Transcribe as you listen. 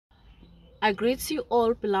I greet you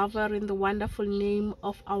all, beloved, in the wonderful name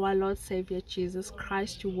of our Lord Savior Jesus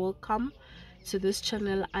Christ. You welcome to this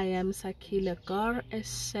channel. I am Sakila. God is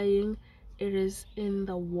saying it is in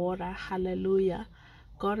the water. Hallelujah.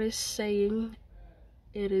 God is saying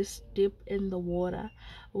it is deep in the water.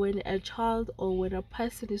 When a child or when a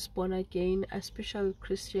person is born again, especially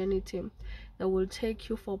Christianity, they will take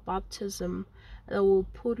you for baptism. They will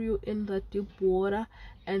put you in the deep water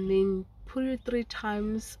and then put you 3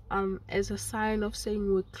 times as a sign of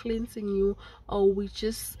saying we're cleansing you, or we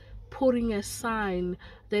just putting a sign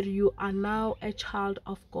that you are now a child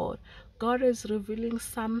of God. God is revealing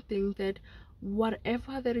something, that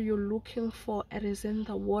whatever that you're looking for, it is in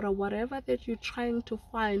the water. Whatever that you're trying to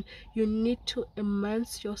find, you need to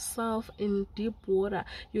immerse yourself in deep water.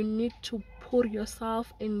 You need to put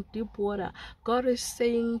yourself in deep water. God is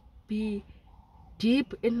saying, be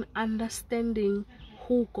deep in understanding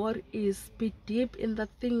who God is. Be deep in the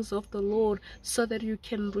things of the Lord, so that you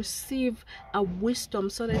can receive a wisdom,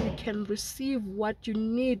 so that you can receive what you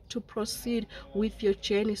need to proceed with your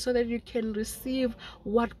journey, so that you can receive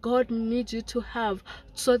what God needs you to have,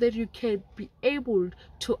 so that you can be able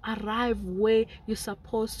to arrive where you're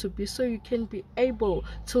supposed to be, so you can be able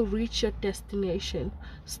to reach your destination.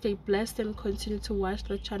 Stay blessed and continue to watch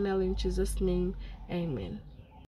the channel in Jesus' name. Amen.